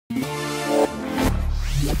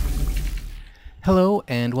Hello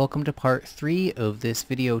and welcome to part 3 of this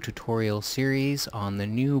video tutorial series on the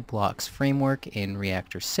new blocks framework in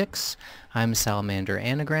Reaktor 6. I'm Salamander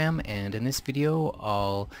Anagram, and in this video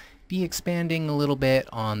I'll be expanding a little bit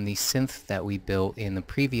on the synth that we built in the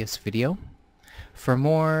previous video. For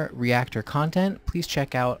more Reaktor content, please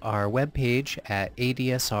check out our webpage at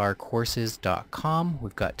adsrcourses.com.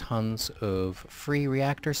 We've got tons of free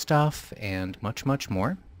Reaktor stuff and much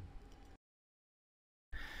more.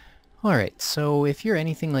 Alright, so if you're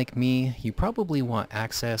anything like me, you probably want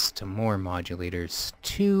access to more modulators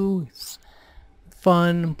too. It's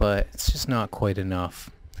fun, but it's just not quite enough.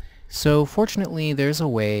 So fortunately, there's a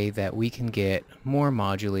way that we can get more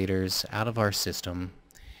modulators out of our system.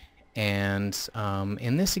 And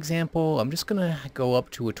in this example, I'm just going to go up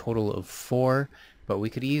to a total of 4, but we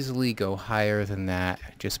could easily go higher than that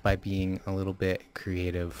just by being a little bit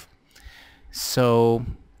creative. So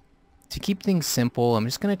to keep things simple, I'm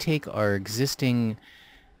just going to take our existing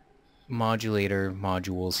modulator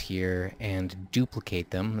modules here and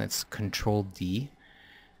duplicate them. That's Control D.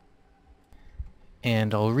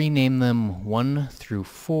 And I'll rename them 1 through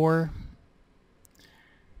 4.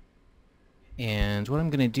 And what I'm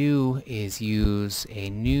going to do is use a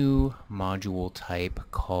new module type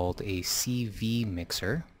called a CV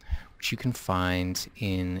mixer, which you can find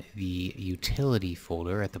in the utility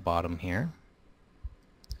folder at the bottom here.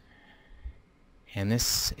 And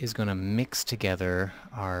this is going to mix together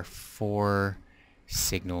our 4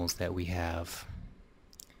 signals that we have.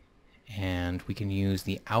 And we can use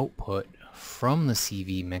the output from the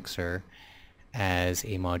CV mixer as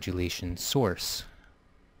a modulation source.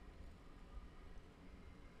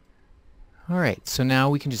 Alright, so now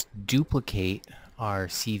we can just duplicate our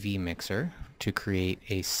CV mixer to create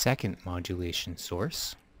a second modulation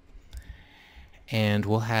source. And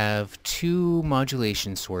we'll have 2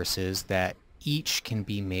 modulation sources that each can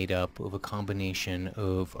be made up of a combination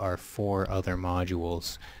of our 4 other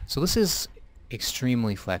modules. So this is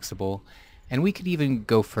extremely flexible, and we could even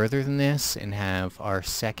go further than this and have our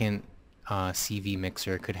second CV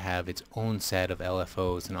mixer could have its own set of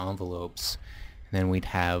LFOs and envelopes, and then we'd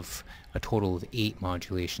have a total of 8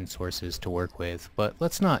 modulation sources to work with. But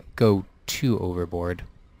let's not go too overboard.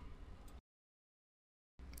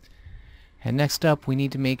 And next up, we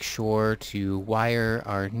need to make sure to wire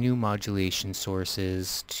our new modulation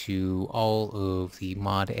sources to all of the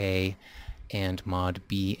mod A and mod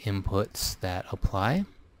B inputs that apply.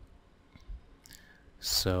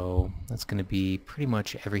 So that's going to be pretty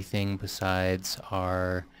much everything besides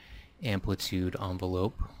our amplitude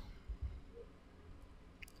envelope,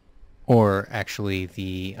 or actually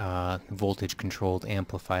the voltage controlled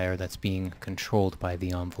amplifier that's being controlled by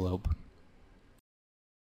the envelope.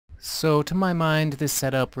 So to my mind, this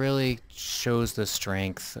setup really shows the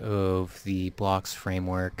strength of the blocks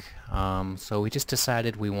framework. So we just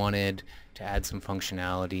decided we wanted to add some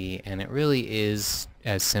functionality, and it really is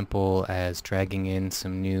as simple as dragging in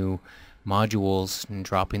some new modules and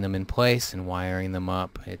dropping them in place and wiring them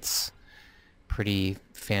up. It's pretty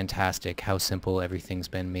fantastic how simple everything's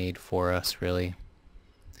been made for us, really.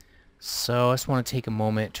 So I just want to take a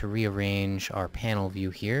moment to rearrange our panel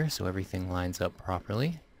view here so everything lines up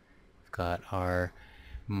properly. Got our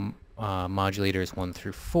modulators 1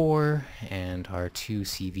 through 4 and our 2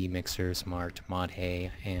 CV mixers marked mod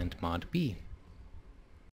A and mod B.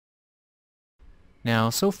 Now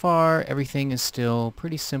so far everything is still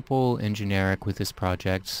pretty simple and generic with this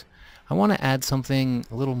project. I want to add something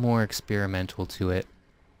a little more experimental to it.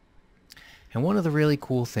 And one of the really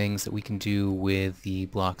cool things that we can do with the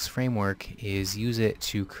blocks framework is use it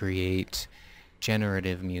to create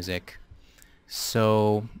generative music.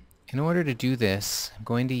 So in order to do this, I'm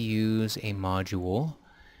going to use a module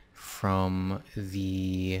from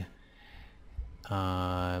the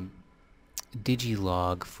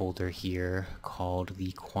digilog folder here called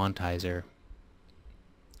the quantizer.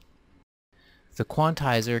 The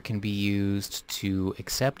quantizer can be used to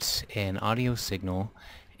accept an audio signal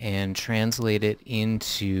and translate it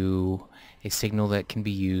into a signal that can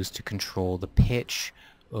be used to control the pitch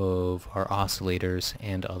of our oscillators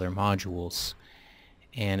and other modules.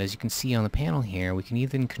 And as you can see on the panel here, we can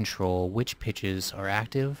even control which pitches are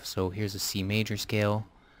active. So here's a C major scale.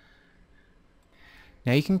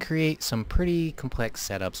 Now you can create some pretty complex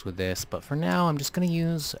setups with this, but for now I'm just going to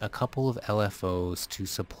use a couple of LFOs to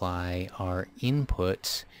supply our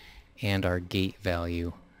input and our gate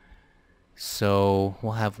value. So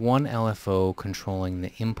we'll have one LFO controlling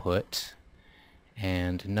the input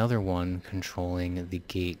and another one controlling the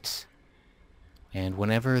gate. And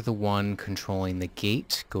whenever the one controlling the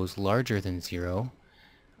gate goes larger than 0,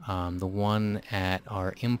 the one at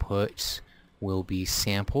our input will be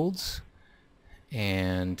sampled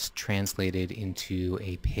and translated into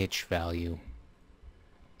a pitch value.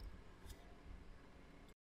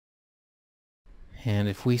 And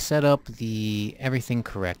if we set up everything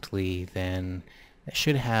correctly, then it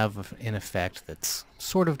should have an effect that's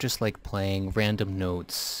sort of just like playing random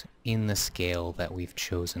notes in the scale that we've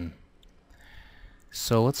chosen.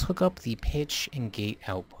 So let's hook up the pitch and gate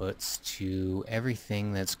outputs to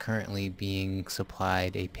everything that's currently being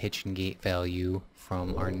supplied a pitch and gate value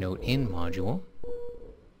from our note in module.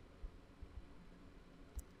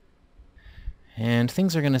 And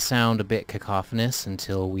things are going to sound a bit cacophonous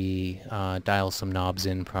until we dial some knobs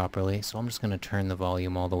in properly, so I'm just going to turn the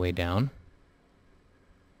volume all the way down.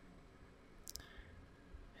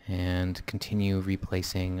 And continue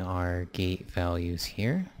replacing our gate values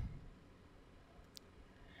here.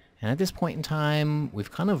 And at this point in time,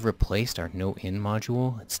 we've kind of replaced our note-in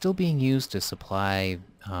module. It's still being used to supply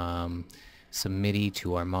some MIDI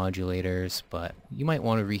to our modulators, but you might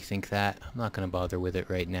want to rethink that. I'm not going to bother with it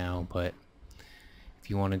right now, but if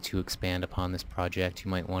you wanted to expand upon this project,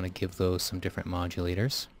 you might want to give those some different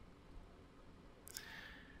modulators.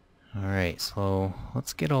 Alright, so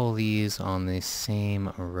let's get all these on the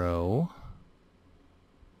same row.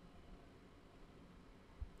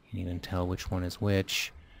 You can even tell which one is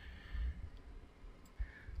which.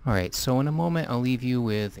 Alright, so in a moment I'll leave you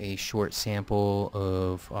with a short sample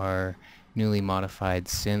of our newly modified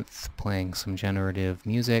synth playing some generative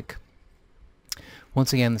music.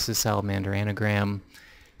 Once again, this is Salamander Anagram.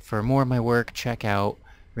 For more of my work, check out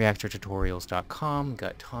reaktortutorials.com.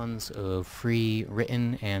 Got tons of free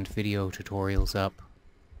written and video tutorials up.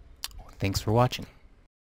 Thanks for watching.